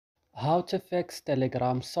How to fix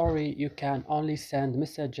Telegram. Sorry, you can only send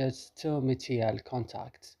messages to Mutuel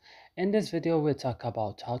contacts. In this video, we talk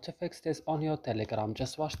about how to fix this on your Telegram.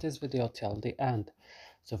 Just watch this video till the end.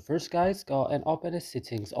 So first guys, go and open the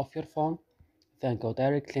settings of your phone. Then go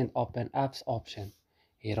directly and open apps option.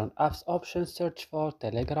 Here on apps option, search for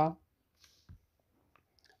Telegram.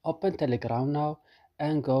 Open Telegram now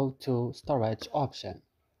and go to storage option.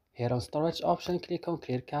 Here on storage option, click on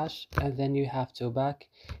clear cache and then you have to back.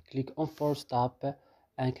 Click on force stop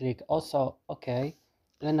and click also OK.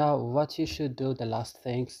 And now what you should do, the last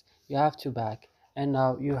things, you have to back and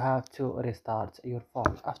now you have to restart your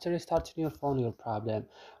phone. After restarting your phone, your problem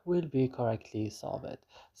will be correctly solved.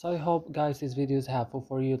 So I hope guys this video is helpful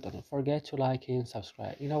for you. Don't forget to like and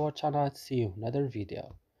subscribe in our channel. See you in another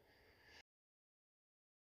video.